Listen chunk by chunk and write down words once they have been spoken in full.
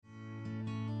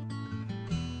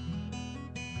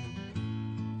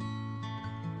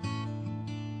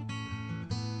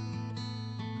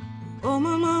Oh,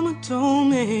 my mama told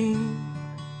me,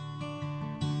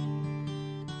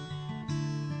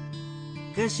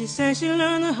 'cause she said she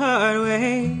learned the hard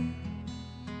way.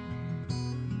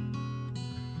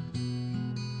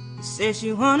 Said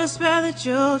she wanna spare the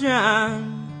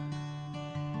children.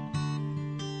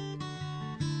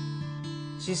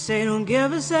 She said don't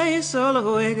give us your soul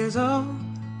away, 'cause all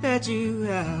that you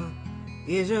have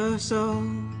is your soul.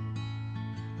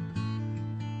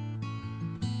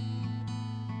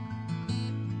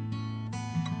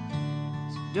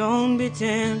 So don't be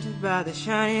tempted by the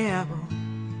shiny apple.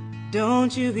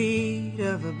 Don't you eat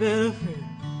of a bitter fruit.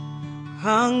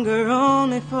 Hunger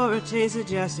only for a taste of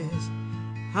justice.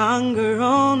 Hunger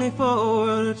only for a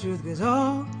world of truth. 'Cause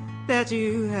all that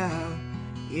you have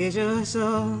is your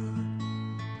soul.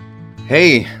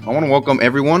 Hey, I want to welcome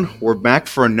everyone. We're back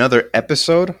for another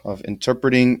episode of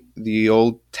Interpreting the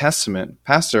Old Testament.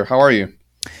 Pastor, how are you?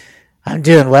 I'm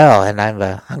doing well, and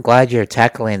I'm glad you're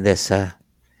tackling this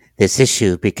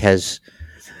issue, because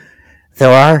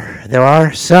there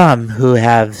are some who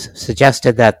have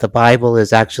suggested that the Bible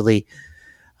is actually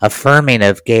affirming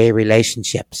of gay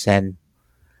relationships, and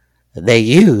they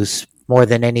use more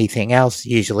than anything else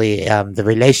usually the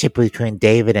relationship between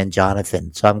David and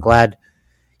Jonathan. So I'm glad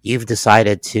you've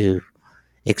decided to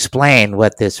explain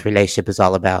what this relationship is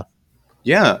all about.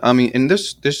 Yeah, I mean, and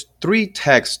there's three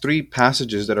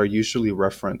passages that are usually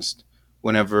referenced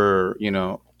whenever,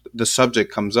 the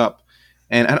subject comes up.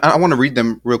 And I want to read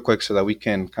them real quick so that we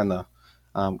can kind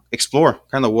of explore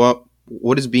kind of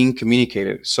what is being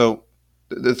communicated. So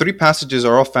the three passages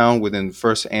are all found within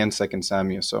 1st and 2nd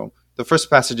Samuel. So the first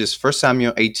passage is 1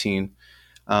 Samuel 18,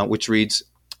 which reads,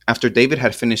 "After David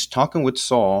had finished talking with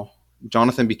Saul,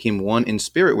 Jonathan became one in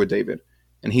spirit with David,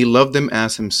 and he loved him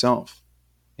as himself.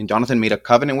 And Jonathan made a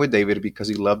covenant with David because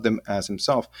he loved him as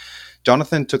himself.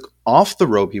 Jonathan took off the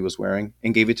robe he was wearing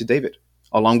and gave it to David,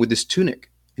 along with his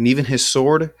tunic, and even his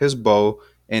sword, his bow,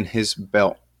 and his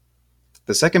belt."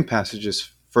 The second passage is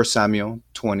 1 Samuel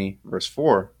 20, verse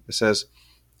 4. It says,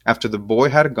 "After the boy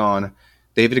had gone,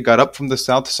 David got up from the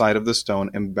south side of the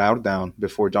stone and bowed down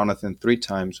before Jonathan 3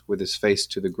 times with his face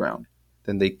to the ground.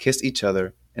 Then they kissed each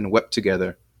other and wept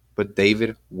together, but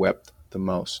David wept the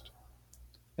most."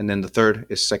 And then the third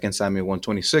is 2 Samuel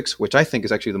 1:26, which I think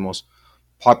is actually the most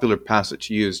popular passage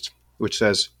used, which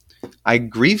says, "I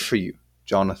grieve for you,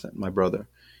 Jonathan, my brother.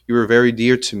 You were very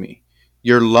dear to me.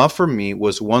 Your love for me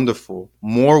was wonderful,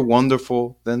 more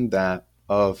wonderful than that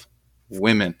of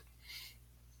women."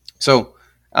 So,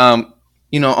 on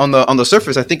the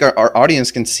surface, I think our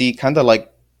audience can see kind of like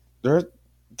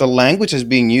the language is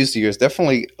being used here is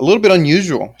definitely a little bit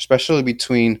unusual, especially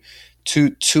between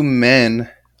two men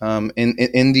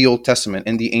in the Old Testament,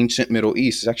 in the ancient Middle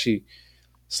East. It's actually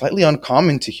slightly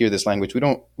uncommon to hear this language.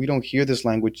 We don't hear this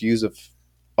language used of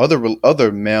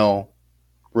other male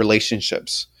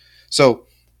relationships. So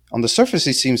on the surface,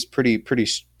 it seems pretty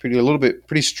a little bit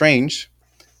pretty strange,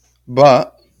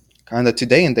 but kind of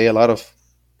today and day, a lot of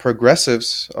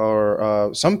progressives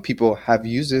or some people have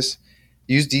used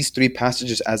these three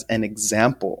passages as an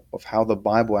example of how the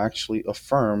Bible actually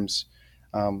affirms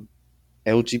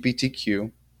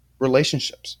LGBTQ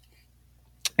relationships.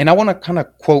 And I want to kind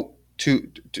of quote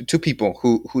two people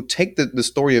who take the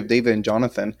story of David and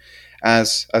Jonathan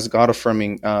as God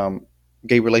affirming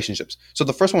gay relationships. So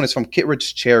the first one is from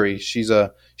Kittredge Cherry. She's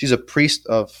a priest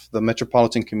of the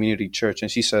Metropolitan Community Church, and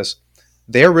she says,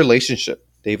 "Their relationship,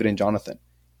 David and Jonathan,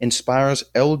 inspires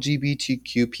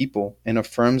LGBTQ people and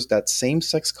affirms that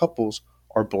same-sex couples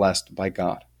are blessed by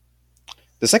God."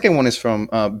 The second one is from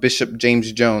Bishop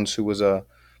James Jones, who was a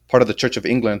part of the Church of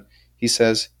England. He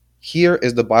says, "Here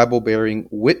is the Bible bearing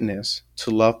witness to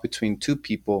love between two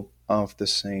people of the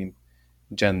same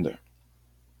gender."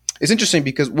 It's interesting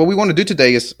because what we want to do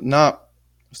today is not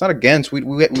against, we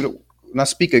don't not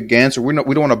speak against, or we don't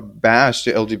want to bash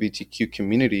the LGBTQ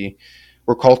community.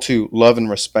 We're called to love and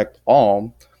respect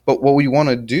all. But what we want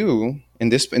to do in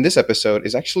this episode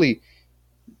is actually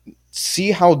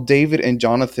see how David and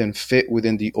Jonathan fit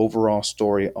within the overall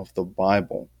story of the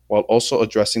Bible, while also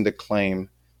addressing the claim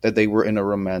that they were in a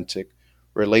romantic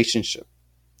relationship.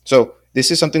 So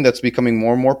this is something that's becoming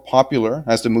more and more popular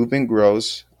as the movement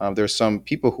grows. There's some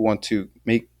people who want to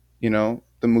make,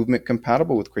 the movement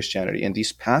compatible with Christianity, and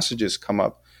these passages come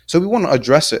up. So we want to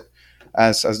address it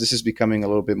as this is becoming a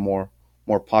little bit more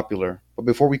popular. But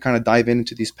before we kind of dive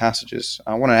into these passages,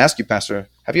 I want to ask you, Pastor,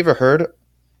 have you ever heard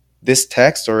this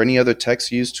text or any other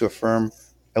text used to affirm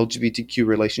LGBTQ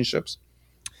relationships?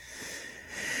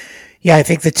 Yeah, I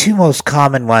think the two most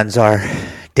common ones are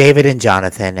David and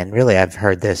Jonathan, and really I've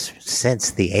heard this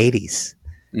since the 80s.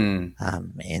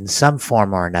 Mm. in some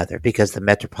form or another, because the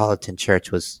Metropolitan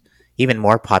Church was even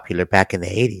more popular back in the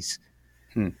 80s.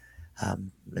 Hmm.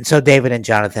 And so David and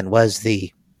Jonathan was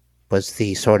the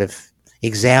sort of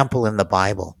example in the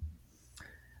Bible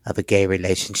of a gay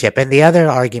relationship. And the other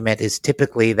argument is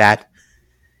typically that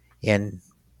in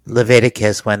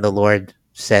Leviticus, when the Lord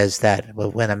says that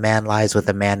when a man lies with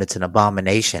a man, it's an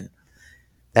abomination,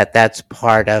 that's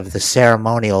part of the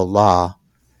ceremonial law.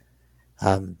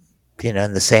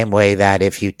 In the same way that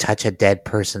if you touch a dead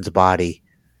person's body,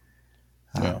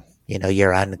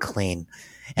 you're unclean.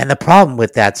 And the problem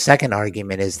with that second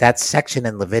argument is that section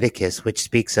in Leviticus, which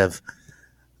speaks of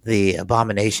the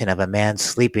abomination of a man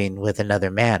sleeping with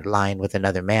another man, lying with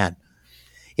another man,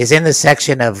 is in the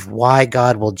section of why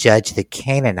God will judge the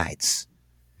Canaanites,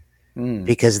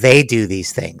 because they do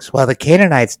these things. Well, the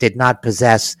Canaanites did not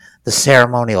possess the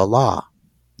ceremonial law.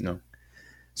 No.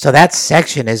 So that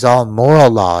section is all moral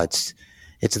law.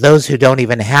 It's those who don't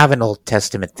even have an Old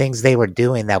Testament, things they were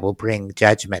doing that will bring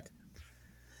judgment.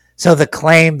 So the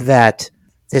claim that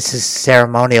this is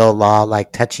ceremonial law,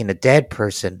 like touching a dead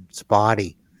person's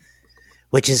body,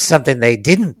 which is something they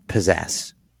didn't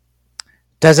possess,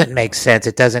 doesn't make sense.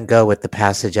 It doesn't go with the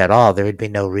passage at all. There would be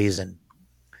no reason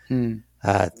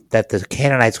that the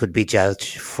Canaanites would be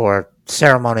judged for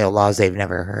ceremonial laws they've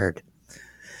never heard.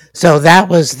 So that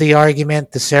was the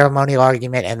argument, the ceremonial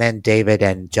argument, and then David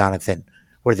and Jonathan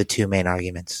were the two main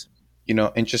arguments.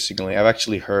 Interestingly, I've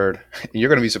actually heard, you're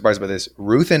going to be surprised by this,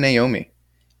 Ruth and Naomi,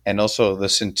 and also the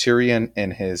centurion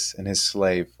and his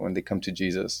slave, when they come to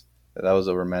Jesus, that was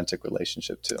a romantic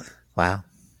relationship too. Wow.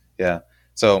 Yeah.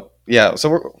 So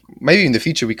maybe in the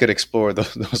future we could explore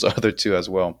those other two as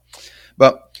well.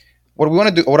 But what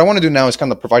I want to do now is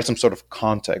kind of provide some sort of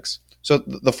context. So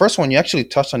the first one, you actually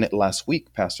touched on it last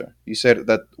week, Pastor. You said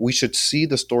that we should see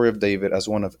the story of David as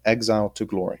one of exile to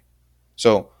glory.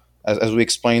 So as we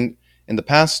explained in the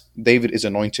past, David is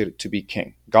anointed to be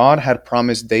king. God had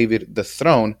promised David the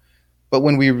throne, but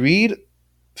when we read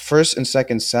 1st and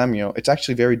 2nd Samuel, it's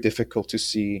actually very difficult to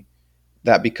see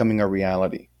that becoming a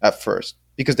reality at first,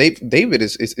 because David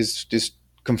is just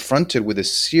confronted with a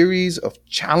series of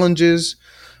challenges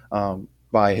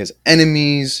by his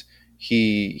enemies.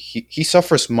 He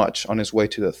suffers much on his way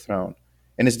to the throne,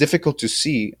 and it's difficult to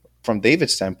see from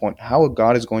David's standpoint how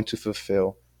God is going to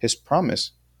fulfill his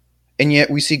promise. And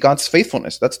yet we see God's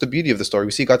faithfulness. That's the beauty of the story.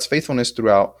 We see God's faithfulness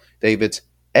throughout David's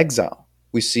exile.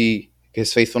 We see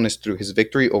his faithfulness through his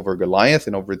victory over Goliath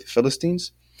and over the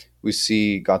Philistines. We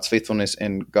see God's faithfulness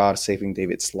in God saving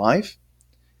David's life.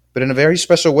 But in a very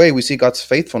special way, we see God's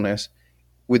faithfulness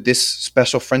with this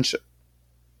special friendship.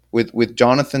 With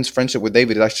Jonathan's friendship with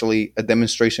David is actually a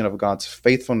demonstration of God's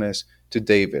faithfulness to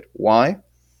David. Why?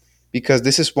 Because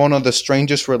this is one of the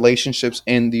strangest relationships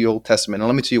in the Old Testament. And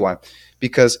let me tell you why.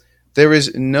 Because there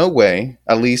is no way,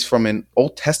 at least from an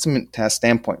Old Testament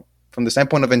standpoint, from the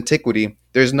standpoint of antiquity,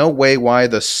 there's no way why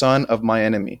the son of my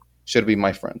enemy should be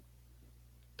my friend.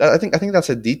 I think that's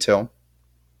a detail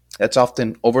that's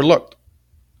often overlooked.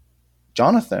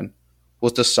 Jonathan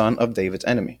was the son of David's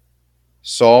enemy.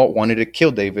 Saul wanted to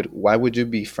kill David. Why would you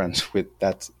be friends with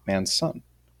that man's son?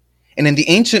 And in the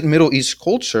ancient Middle East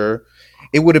culture,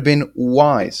 it would have been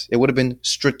wise. It would have been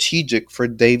strategic for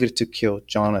David to kill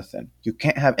Jonathan. You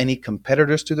can't have any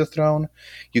competitors to the throne.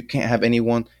 You can't have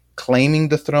anyone claiming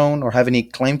the throne or have any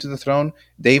claim to the throne.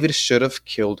 David should have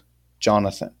killed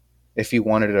Jonathan if he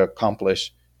wanted to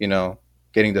accomplish,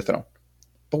 getting the throne.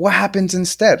 But what happens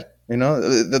instead?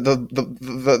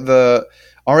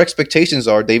 Our expectations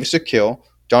are David should kill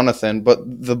Jonathan, but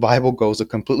the Bible goes a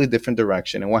completely different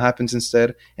direction. And what happens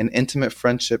instead? An intimate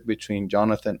friendship between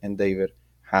Jonathan and David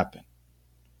happened.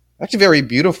 Actually, very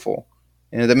beautiful.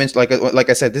 And like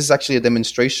I said, this is actually a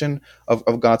demonstration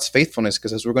of God's faithfulness,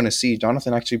 because as we're going to see,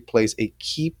 Jonathan actually plays a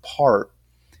key part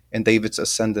in David's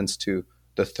ascendance to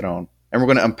the throne. And we're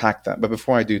going to unpack that. But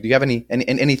before I do you have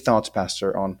any thoughts,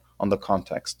 Pastor, on the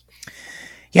context?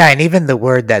 Yeah, and even the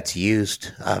word that's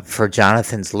used for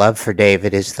Jonathan's love for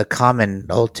David is the common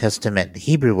Old Testament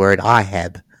Hebrew word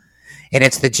ahab. And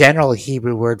it's the general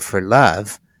Hebrew word for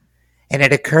love. And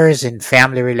it occurs in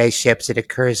family relationships. It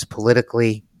occurs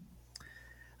politically.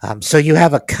 So you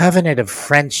have a covenant of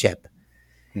friendship.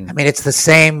 I mean, it's the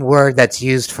same word that's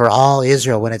used for all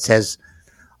Israel when it says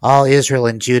all Israel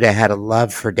and Judah had a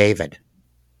love for David.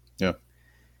 Yeah.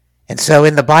 And so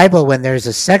in the Bible, when there's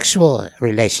a sexual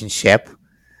relationship,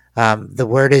 the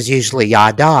word is usually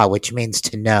yada, which means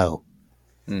to know.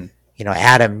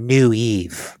 Adam knew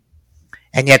Eve.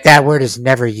 And yet that word is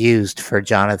never used for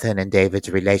Jonathan and David's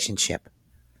relationship.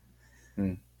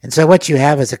 And so what you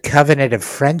have is a covenant of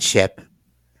friendship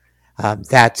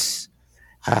that's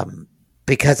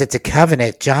because it's a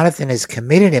covenant, Jonathan has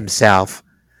committed himself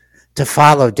to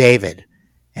follow David,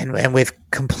 and with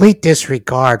complete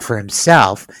disregard for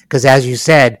himself, because as you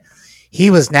said, he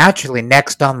was naturally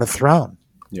next on the throne.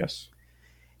 Yes.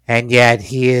 And yet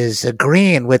he is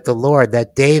agreeing with the Lord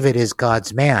that David is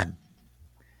God's man.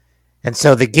 And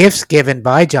so the gifts given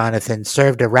by Jonathan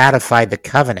serve to ratify the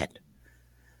covenant.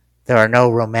 There are no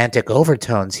romantic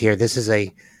overtones here. This is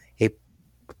a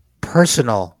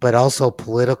personal, but also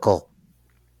political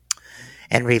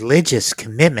and religious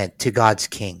commitment to God's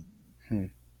king.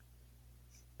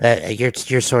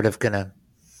 You're sort of going to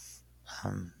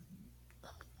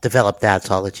develop that,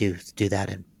 so I'll let you do that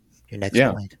in your next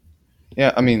point.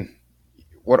 Yeah, I mean,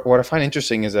 what I find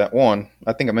interesting is that, one,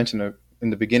 I think I mentioned it in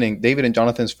the beginning, David and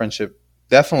Jonathan's friendship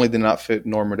definitely did not fit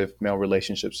normative male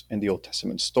relationships in the Old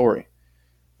Testament story.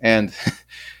 And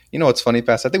you know what's funny,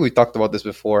 Pastor? I think we talked about this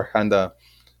before, kind of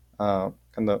a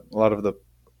lot of the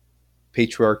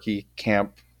patriarchy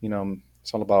camp,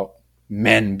 it's all about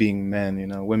men being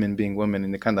men, women being women,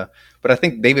 and but I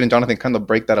think David and Jonathan kind of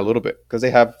break that a little bit because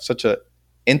they have such a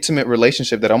intimate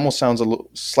relationship that almost sounds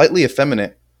slightly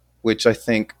effeminate, which I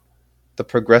think the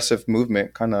progressive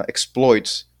movement kind of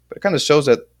exploits. But it kind of shows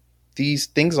that these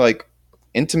things like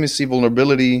intimacy,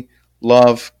 vulnerability,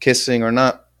 love, kissing are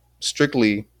not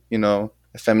strictly,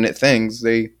 effeminate things.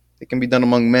 They can be done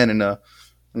among men in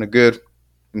a good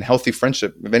and healthy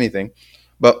friendship, if anything.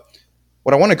 But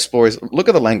what I want to explore is look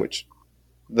at the language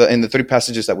in the three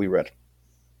passages that we read.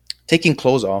 Taking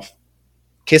clothes off,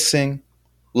 kissing,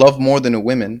 love more than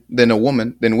women,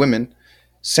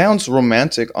 sounds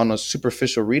romantic on a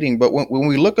superficial reading. But when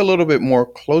we look a little bit more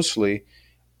closely,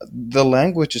 the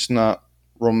language is not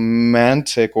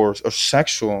romantic or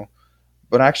sexual,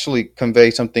 but actually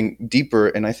conveys something deeper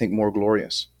and I think more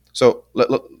glorious. So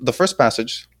the first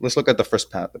passage, let's look at the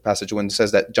first passage when it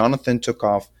says that Jonathan took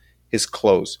off his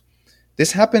clothes.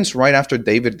 This happens right after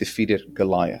David defeated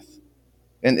Goliath.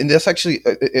 And that's actually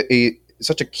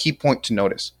such a key point to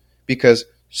notice, because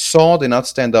Saul did not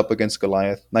stand up against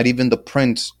Goliath. Not even the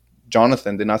prince,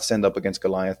 Jonathan, did not stand up against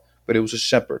Goliath, but it was a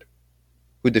shepherd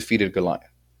who defeated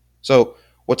Goliath. So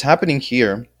what's happening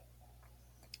here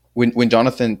when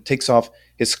Jonathan takes off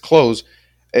his clothes,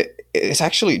 it's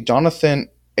actually Jonathan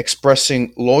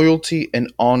expressing loyalty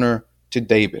and honor to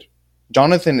David.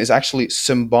 Jonathan is actually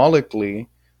symbolically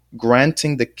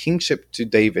granting the kingship to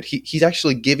David. He's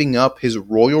actually giving up his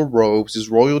royal robes, his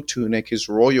royal tunic, his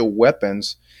royal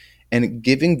weapons, and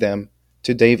giving them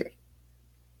to David,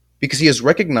 because he is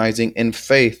recognizing in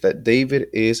faith that David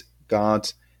is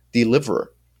God's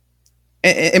deliverer.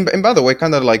 And by the way,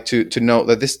 kind of like to note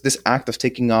that this act of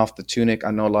taking off the tunic,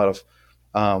 I know a lot of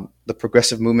the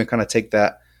progressive movement kind of take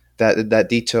that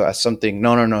detail as something.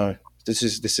 No. This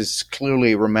is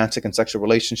clearly a romantic and sexual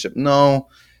relationship. No,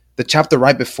 the chapter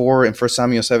right before in 1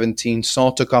 Samuel 17,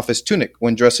 Saul took off his tunic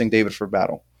when dressing David for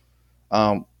battle.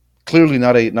 Clearly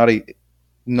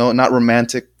not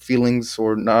romantic feelings,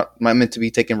 or not meant to be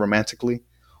taken romantically.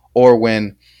 Or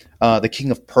when the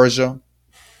king of Persia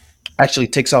actually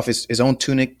takes off his own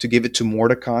tunic to give it to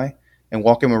Mordecai and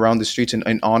walk him around the streets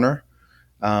in honor.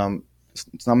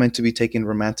 It's not meant to be taken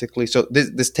romantically. So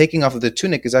this taking off of the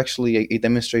tunic is actually a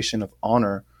demonstration of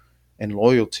honor and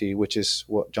loyalty, which is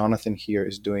what Jonathan here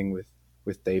is doing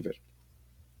with David.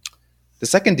 The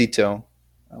second detail,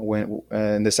 when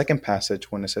in the second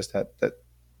passage, when it says that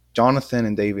Jonathan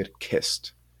and David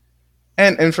kissed.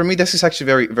 And for me, this is actually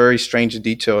very, very strange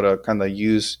detail to kind of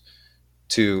use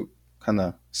to kind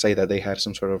of say that they had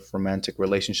some sort of romantic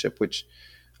relationship, which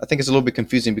I think is a little bit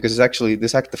confusing, because it's actually,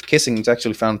 this act of kissing is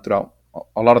actually found throughout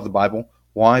a lot of the Bible.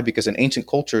 Why? Because in ancient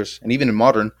cultures, and even in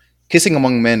modern, kissing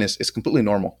among men is completely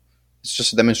normal. It's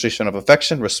just a demonstration of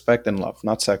affection, respect, and love,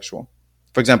 not sexual.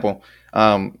 For example,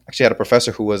 actually had a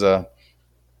professor who was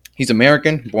he's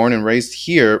American, born and raised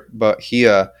here, but he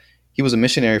was a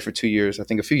missionary for 2 years, I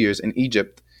think a few years, in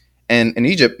Egypt. And in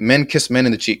Egypt, men kiss men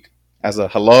in the cheek as a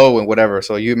hello and whatever.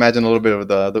 So you imagine a little bit of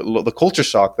the culture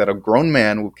shock that a grown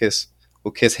man will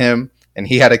kiss him, and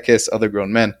he had to kiss other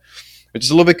grown men, which is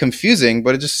a little bit confusing,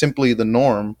 but it's just simply the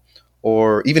norm.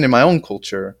 Or even in my own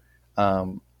culture,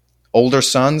 older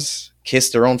sons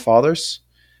kiss their own fathers,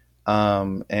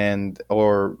 and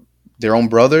or their own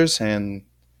brothers, and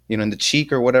in the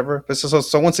cheek or whatever. But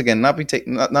so once again,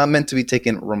 not meant to be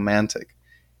taken romantic.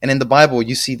 And in the Bible,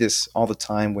 you see this all the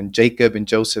time. When Jacob and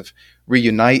Joseph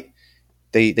reunite,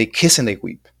 they kiss and they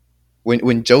weep.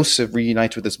 When Joseph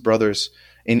reunites with his brothers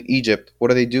in Egypt,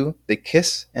 what do? They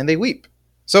kiss and they weep.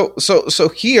 So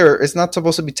here, it's not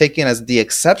supposed to be taken as the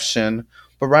exception,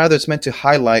 but rather it's meant to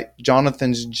highlight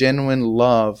Jonathan's genuine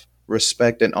love,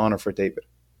 respect, and honor for David.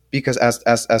 because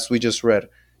as we just read,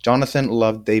 Jonathan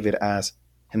loved David as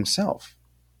himself.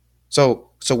 So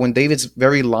when David's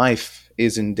very life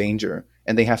is in danger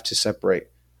and they have to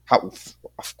separate, how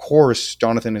of course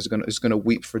Jonathan is gonna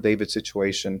weep for David's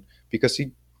situation because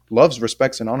he loves,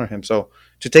 respects, and honor him. So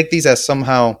to take these as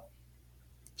somehow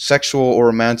sexual or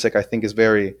romantic, I think is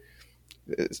very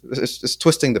it's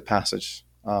twisting the passage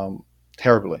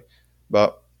terribly.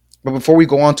 But before we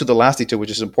go on to the last detail,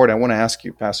 which is important, I want to ask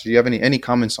you, Pastor, do you have any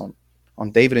comments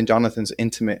on David and Jonathan's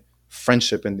intimate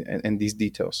friendship and these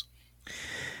details?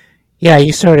 Yeah,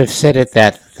 you sort of said it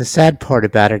that the sad part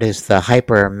about it is the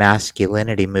hyper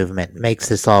masculinity movement makes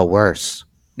this all worse.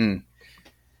 Mm.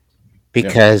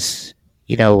 Because,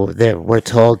 we're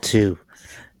told to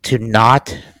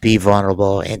not be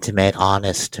vulnerable, intimate,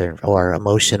 honest, or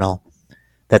emotional,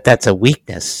 that's a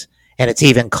weakness. And it's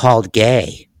even called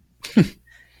gay.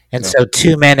 And so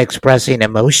two men expressing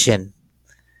emotion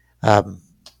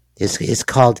is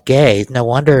called gay. No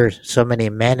wonder so many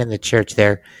men in the church,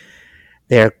 their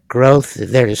growth,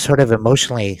 they're sort of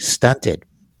emotionally stunted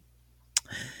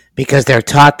because they're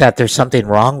taught that there's something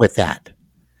wrong with that.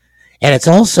 And it's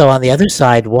also, on the other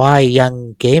side, why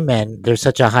young gay men, there's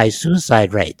such a high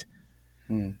suicide rate.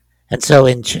 Mm. And so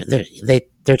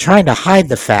they're trying to hide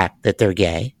the fact that they're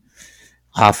gay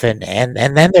often, and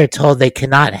then they're told they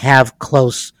cannot have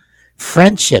close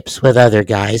friendships with other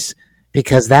guys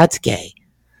because that's gay.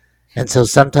 And so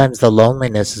sometimes the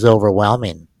loneliness is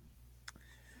overwhelming.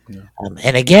 Yeah.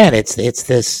 And again, it's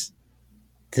this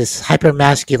hyper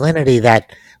masculinity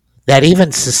that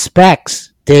even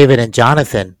suspects David and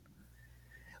Jonathan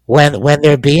when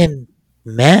they're being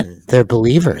men, they're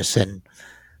believers, and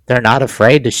they're not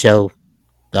afraid to show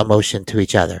emotion to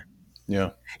each other. Yeah.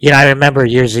 I remember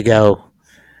years ago,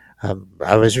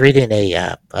 I was reading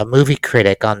a movie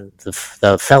critic on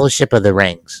the Fellowship of the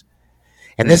Rings,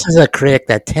 and this is a critic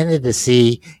that tended to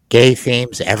see gay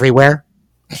themes everywhere.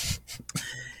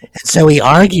 And so he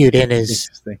argued in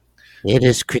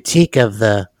his critique of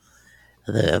the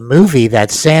movie that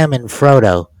Sam and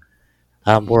Frodo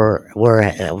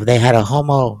they had a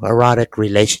homoerotic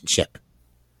relationship.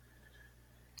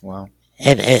 Wow.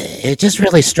 And it just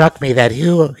really struck me that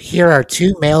here are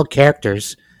two male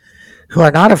characters who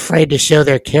are not afraid to show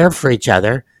their care for each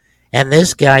other, and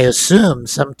this guy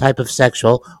assumes some type of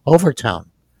sexual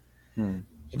overtone.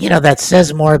 That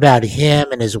says more about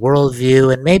him and his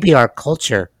worldview and maybe our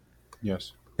culture.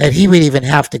 Yes. That he would even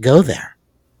have to go there.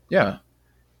 Yeah.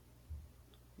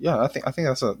 Yeah, I think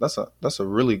that's a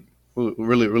really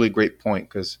really great point,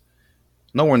 because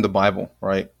nowhere in the Bible,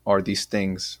 right, are these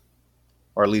things,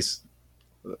 or at least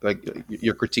like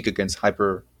your critique against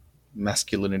hyper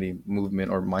masculinity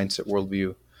movement or mindset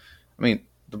worldview. I mean,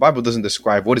 the Bible doesn't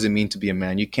describe what does it mean to be a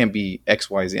man. You can't be X,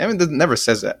 Y, Z. I mean, it never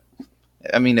says that.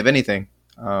 I mean, if anything,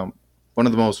 one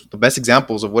of the best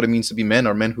examples of what it means to be men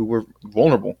are men who were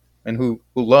vulnerable and who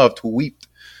loved, who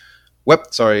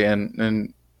wept,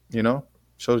 and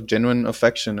showed genuine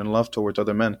affection and love towards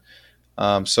other men.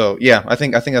 So yeah, I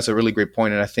think that's a really great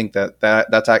point, and I think that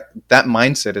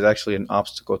mindset is actually an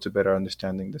obstacle to better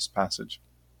understanding this passage.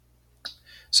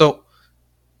 So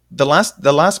the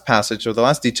last passage, or the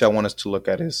last detail I want us to look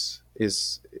at is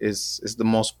the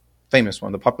most famous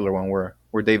one, the popular one,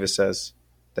 where David says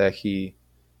that he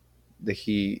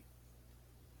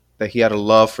had a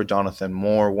love for Jonathan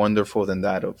more wonderful than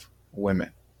that of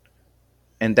women.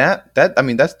 And that I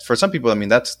mean, that's, for some people, I mean,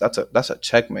 that's a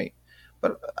checkmate.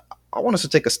 But I want us to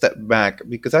take a step back,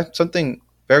 because that's something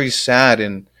very sad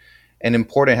and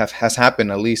important has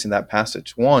happened, at least in that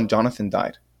passage. One, Jonathan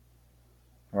died.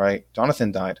 Right?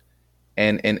 Jonathan died.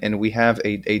 And we have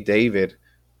a David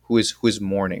who is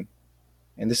mourning.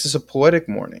 And this is a poetic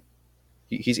mourning.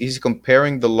 He's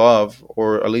comparing the love,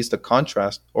 or at least the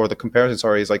contrast, or the comparison,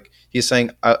 sorry, is like he's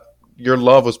saying, your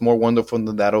love was more wonderful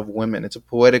than that of women. It's a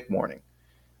poetic mourning.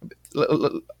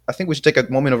 I think we should take a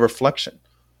moment of reflection.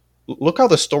 Look how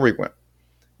the story went.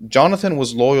 Jonathan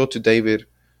was loyal to David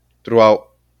throughout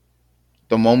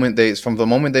from the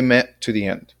moment they met to the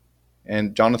end.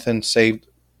 And Jonathan saved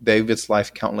David's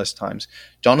life countless times.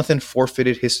 Jonathan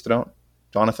forfeited his throne.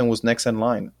 Jonathan was next in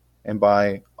line. And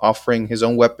by offering his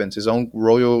own weapons, his own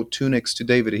royal tunics to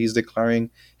David, he's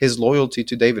declaring his loyalty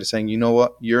to David, saying, you know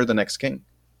what? You're the next king.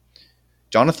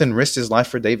 Jonathan risked his life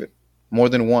for David more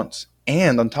than once.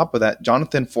 And on top of that,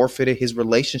 Jonathan forfeited his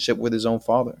relationship with his own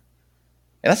father.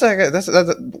 And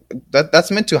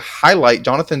that's meant to highlight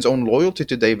Jonathan's own loyalty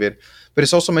to David, but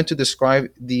it's also meant to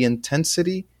describe the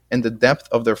intensity and the depth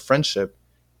of their friendship.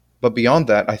 But beyond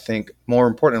that, I think, more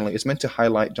importantly, it's meant to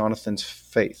highlight Jonathan's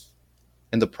faith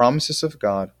in the promises of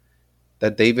God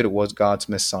that David was God's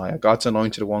Messiah, God's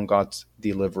anointed one, God's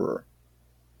deliverer.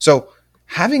 So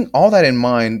having all that in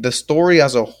mind, the story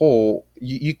as a whole,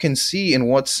 you can see in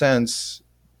what sense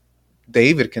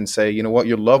David can say, you know what,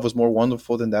 your love was more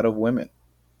wonderful than that of women.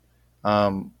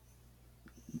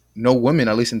 No woman,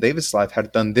 at least in David's life,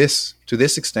 had done this to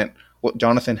this extent, what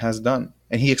Jonathan has done.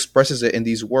 And he expresses it in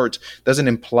these words. Doesn't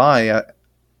imply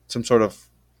some sort of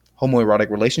homoerotic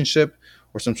relationship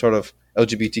or some sort of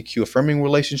LGBTQ affirming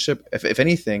relationship. If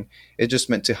anything, it just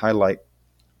meant to highlight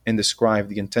and describe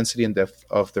the intensity and depth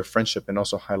of their friendship and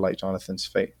also highlight Jonathan's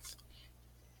faith.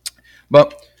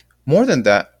 But more than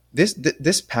that,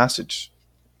 this passage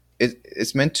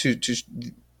is meant to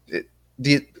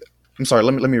I'm sorry,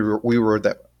 let me reword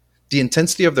that. The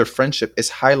intensity of their friendship is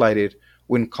highlighted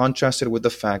when contrasted with the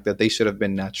fact that they should have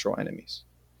been natural enemies.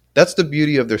 That's the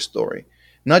beauty of their story.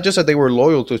 Not just that they were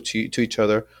loyal to each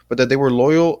other, but that they were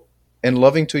loyal and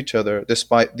loving to each other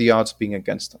despite the odds being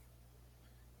against them.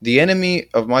 The enemy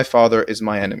of my father is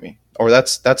my enemy. Or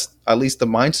that's at least the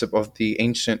mindset of the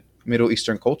ancient Middle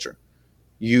Eastern culture.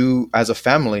 You, as a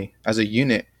family, as a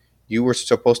unit, you were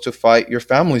supposed to fight your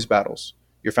family's battles.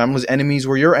 Your family's enemies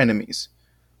were your enemies.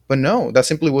 But no, that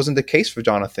simply wasn't the case for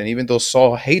Jonathan. Even though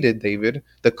Saul hated David,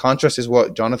 the contrast is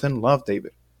what Jonathan loved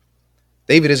David.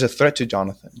 David is a threat to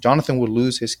Jonathan. Jonathan would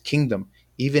lose his kingdom,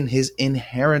 even his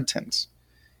inheritance,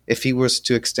 if he was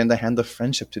to extend a hand of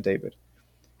friendship to David.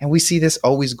 And we see this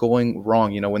always going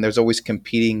wrong, when there's always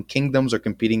competing kingdoms or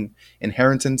competing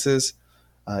inheritances.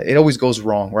 It always goes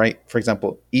wrong, right? For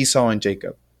example, Esau and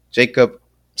Jacob. Jacob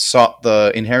sought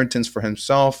the inheritance for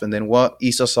himself, and then what?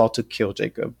 Esau sought to kill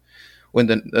Jacob. When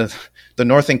the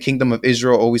northern kingdom of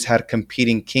Israel always had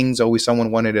competing kings, always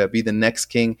someone wanted to be the next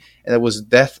king, and there was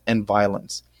death and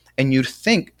violence. And you'd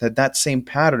think that same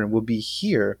pattern would be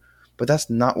here, but that's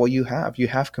not what you have. You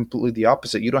have completely the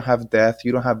opposite. You don't have death,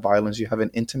 you don't have violence, you have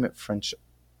an intimate friendship.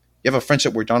 You have a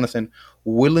friendship where Jonathan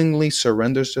willingly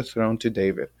surrenders the throne to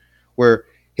David, where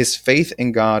his faith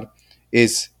in God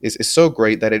is so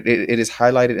great that it is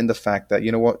highlighted in the fact that,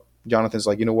 you know what, Jonathan's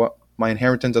like, you know what, my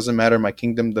inheritance doesn't matter, my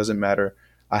kingdom doesn't matter,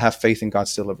 I have faith in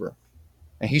God's deliverer.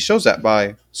 And he shows that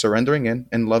by surrendering in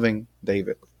and loving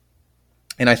David.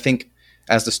 And I think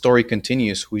as the story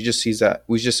continues, we just see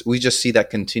that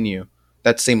continue,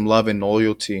 that same love and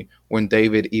loyalty when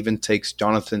David even takes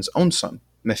Jonathan's own son,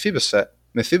 Mephibosheth,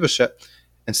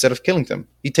 instead of killing him.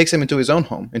 He takes him into his own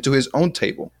home, into his own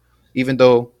table. Even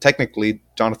though technically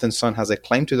Jonathan's son has a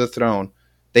claim to the throne,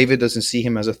 David doesn't see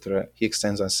him as a threat. He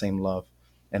extends that same love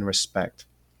and respect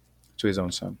to his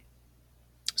own son.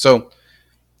 So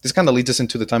this kind of leads us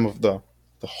into the time of the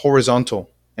horizontal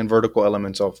and vertical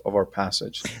elements of our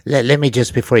passage. Let me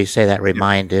just, before you say that,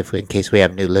 remind, in case we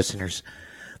have new listeners,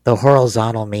 the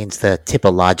horizontal means the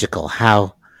typological,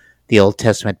 how the Old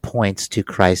Testament points to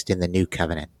Christ in the New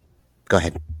Covenant. Go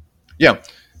ahead. Yeah.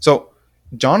 So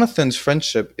Jonathan's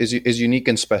friendship is unique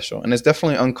and special, and it's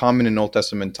definitely uncommon in Old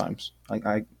Testament times.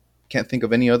 I can't think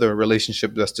of any other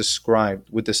relationship that's described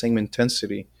with the same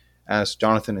intensity as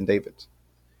Jonathan and David.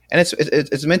 And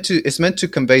it's meant to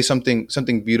convey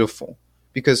something beautiful,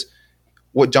 because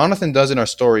what Jonathan does in our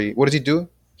story, what does he do?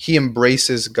 He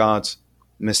embraces God's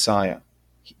Messiah.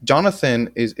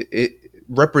 Jonathan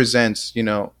represents,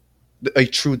 a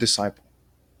true disciple.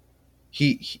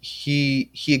 He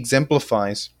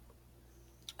exemplifies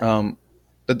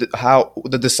how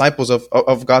the disciples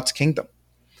of God's kingdom.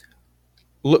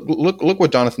 Look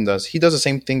what Jonathan does. He does the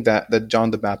same thing that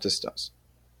John the Baptist does.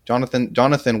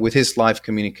 Jonathan with his life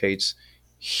communicates,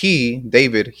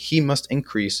 David must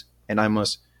increase and I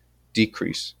must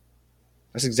decrease.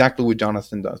 That's exactly what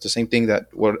Jonathan does. The same thing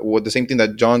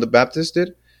that John the Baptist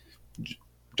did,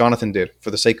 Jonathan did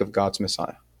for the sake of God's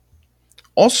Messiah.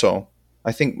 Also,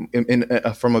 I think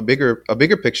from a bigger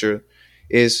picture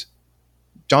is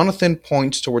Jonathan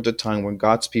points towards a time when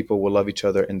God's people will love each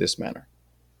other in this manner.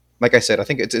 Like I said, I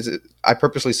think I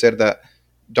purposely said that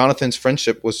Jonathan's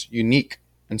friendship was unique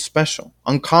and special,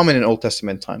 uncommon in Old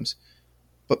Testament times.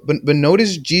 But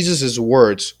notice Jesus'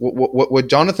 words. What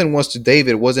Jonathan was to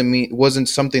David wasn't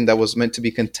something that was meant to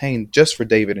be contained just for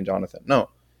David and Jonathan. No, it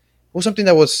was something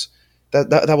that was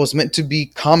meant to be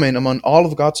common among all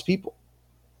of God's people.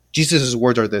 Jesus'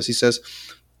 words are this. He says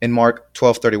in Mark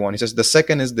 12:31, he says, "The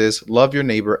second is this: love your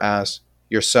neighbor as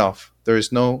yourself. There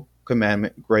is no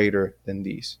commandment greater than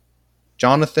these."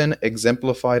 Jonathan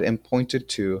exemplified and pointed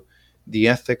to the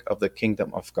ethic of the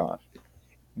kingdom of God.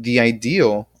 The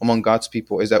ideal among God's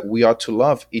people is that we ought to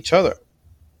love each other,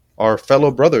 our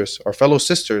fellow brothers, our fellow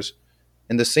sisters,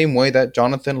 in the same way that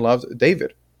Jonathan loved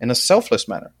David, in a selfless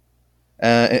manner,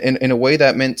 in a way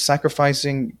that meant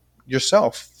sacrificing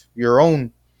yourself, your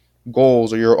own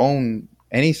goals or your own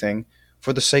anything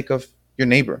for the sake of your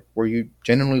neighbor, where you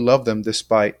genuinely love them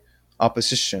despite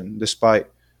opposition, despite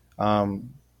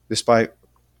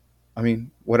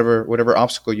whatever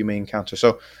obstacle you may encounter.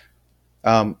 So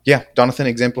yeah, Jonathan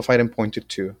exemplified and pointed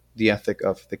to the ethic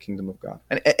of the kingdom of God.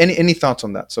 And any thoughts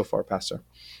on that so far, Pastor?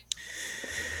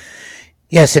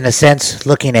 Yes, in a sense,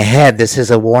 looking ahead, this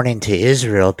is a warning to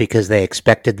Israel because they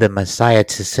expected the Messiah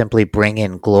to simply bring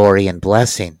in glory and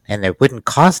blessing, and it wouldn't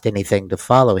cost anything to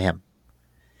follow him.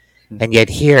 And yet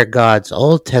here, God's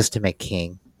Old Testament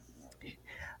king,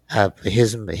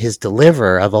 his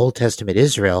deliverer of Old Testament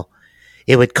Israel,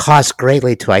 it would cost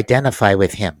greatly to identify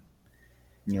with him.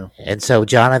 Yeah. And so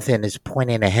Jonathan is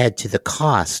pointing ahead to the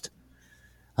cost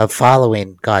of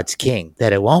following God's king,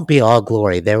 that it won't be all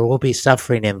glory. There will be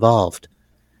suffering involved.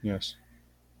 Yes.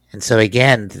 And so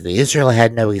again, Israel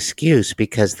had no excuse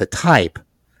because the type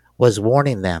was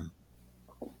warning them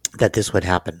that this would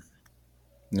happen.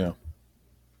 No.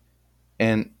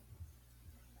 And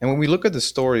when we look at the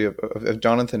story of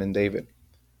Jonathan and David,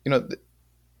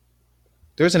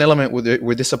 there's an element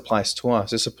where this applies to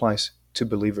us. This applies to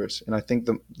believers. And I think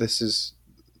this is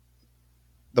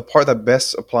the part that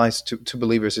best applies to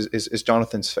believers is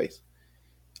Jonathan's faith.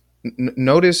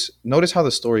 Notice how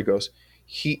the story goes.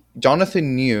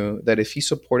 Jonathan knew that if he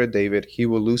supported David, he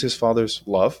will lose his father's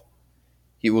love,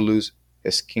 he will lose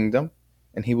his kingdom,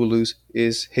 and he will lose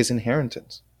his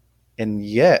inheritance. And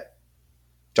yet,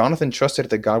 Jonathan trusted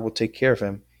that God would take care of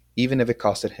him, even if it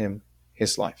costed him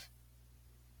his life.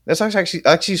 That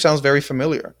actually sounds very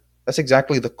familiar. That's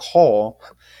exactly the call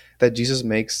that Jesus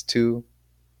makes to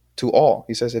all.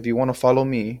 He says, if you want to follow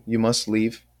me, you must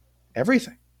leave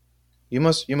everything. You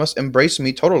must embrace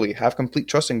me totally, have complete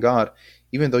trust in God,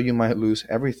 even though you might lose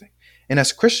everything. And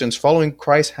as Christians, following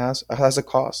Christ has a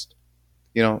cost.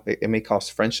 It may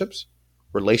cost friendships,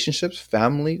 relationships,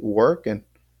 family, work, and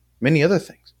many other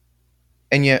things.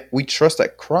 And yet we trust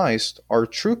that Christ, our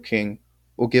true King,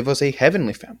 will give us a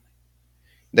heavenly family,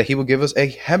 that he will give us a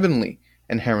heavenly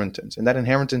inheritance. And that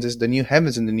inheritance is the new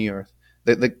heavens and the new earth,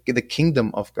 the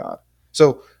kingdom of God.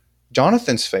 So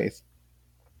Jonathan's faith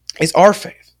is our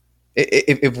faith.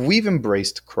 If we've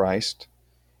embraced Christ,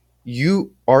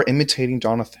 you are imitating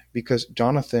Jonathan, because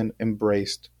Jonathan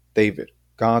embraced David,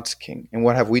 God's king. And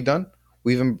what have we done?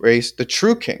 We've embraced the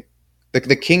true king,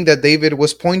 the king that David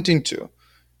was pointing to.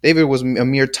 David was a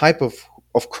mere type of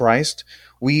Christ.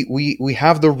 We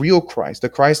have the real Christ, the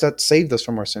Christ that saved us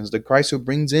from our sins, the Christ who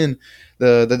brings in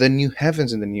the new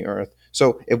heavens and the new earth.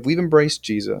 So if we've embraced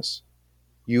Jesus,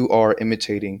 you are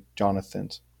imitating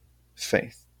Jonathan's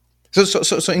faith.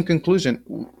 So in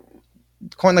conclusion,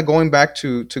 kind of going back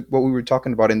to what we were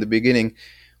talking about in the beginning,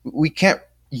 we can't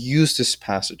use this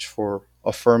passage for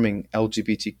affirming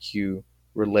LGBTQ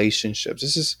relationships.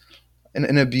 This is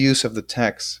an abuse of the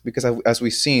text, because as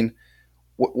we've seen,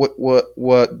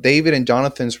 what David and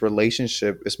Jonathan's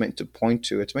relationship is meant to point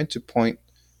to, it's meant to point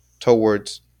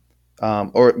towards,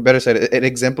 or better said, it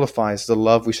exemplifies the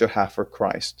love we should have for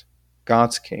Christ,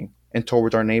 God's King, and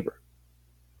towards our neighbor.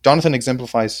 Jonathan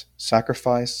exemplifies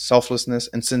sacrifice, selflessness,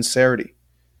 and sincerity.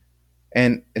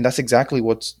 And that's exactly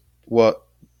what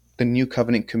the new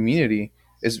covenant community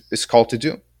is called to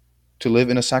do. To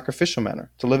live in a sacrificial manner,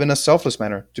 to live in a selfless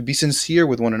manner, to be sincere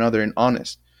with one another and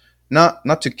honest.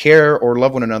 Not to care or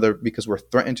love one another because we're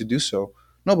threatened to do so.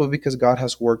 No, but because God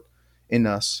has worked in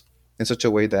us in such a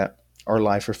way that our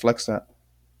life reflects that.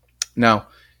 Now,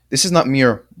 this is not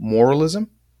mere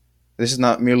moralism. This is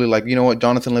not merely like,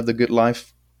 Jonathan lived a good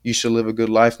life, you should live a good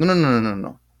life.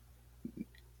 No.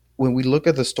 When we look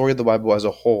at the story of the Bible as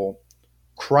a whole,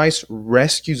 Christ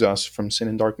rescues us from sin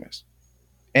and darkness.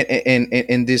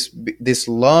 And this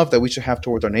love that we should have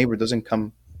towards our neighbor doesn't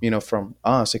come, from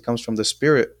us. It comes from the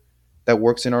Spirit that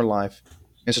works in our life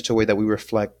in such a way that we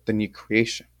reflect the new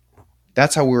creation.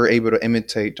 That's how we were able to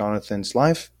imitate Jonathan's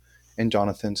life and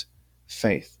Jonathan's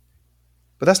faith.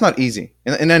 But that's not easy.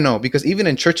 And I know, because even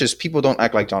in churches, people don't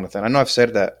act like Jonathan. I know I've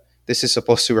said that this is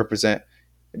supposed to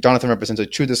Jonathan represents a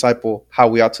true disciple, how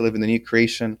we ought to live in the new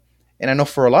creation. And I know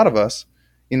for a lot of us,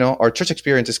 our church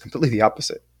experience is completely the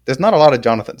opposite. There's not a lot of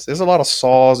Jonathans. There's a lot of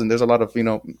Sauls, and there's a lot of,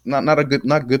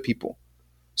 not good people.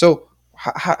 So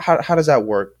how does that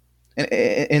work?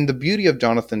 And the beauty of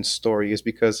Jonathan's story is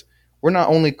because we're not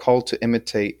only called to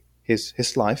imitate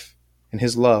his life and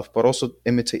his love, but also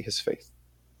imitate his faith.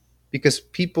 Because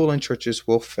people in churches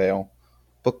will fail,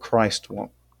 but Christ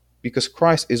won't. Because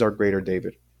Christ is our greater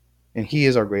David, and he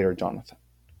is our greater Jonathan.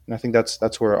 And I think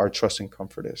that's where our trust and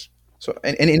comfort is. So,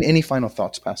 and any final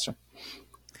thoughts, Pastor?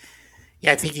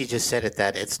 Yeah, I think you just said it,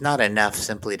 that it's not enough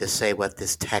simply to say what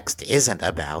this text isn't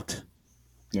about.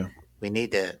 Yeah. We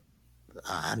need to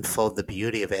unfold the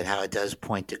beauty of it, how it does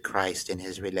point to Christ in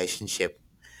his relationship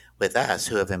with us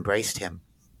who have embraced him.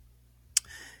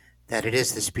 That it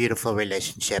is this beautiful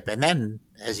relationship. And then,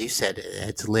 as you said,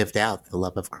 it's lived out, the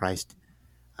love of Christ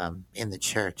in the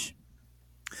church.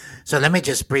 So let me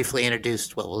just briefly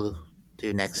introduce what we'll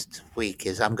do next week.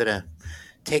 Is I'm going to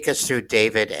take us through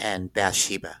David and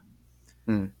Bathsheba,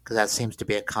 because that seems to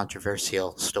be a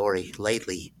controversial story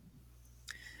lately.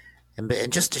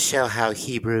 And just to show how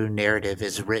Hebrew narrative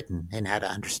is written and how to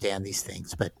understand these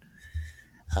things. But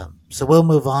so we'll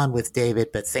move on with David,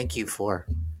 but thank you for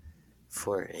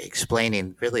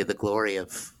explaining really the glory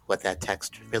of what that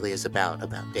text really is about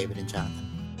David and Jonathan.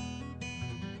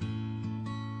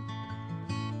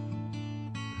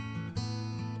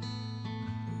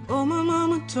 Oh, my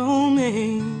mama told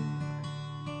me,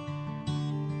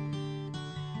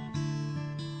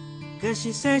 'cause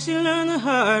she said she learned the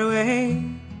hard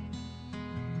way.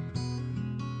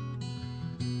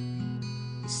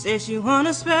 Said she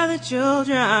wanna spare the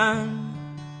children.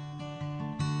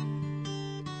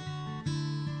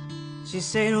 She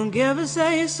said don't give us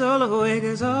your soul away,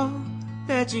 'cause all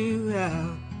that you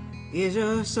have is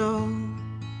your soul.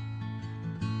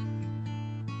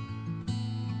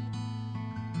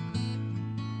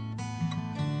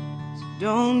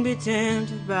 Don't be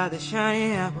tempted by the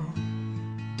shiny apple.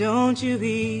 Don't you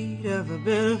eat of a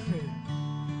bitter fruit.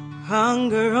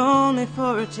 Hunger only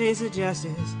for a taste of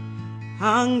justice.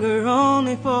 Hunger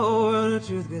only for a world of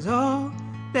truth. 'Cause all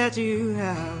that you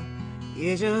have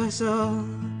is your soul.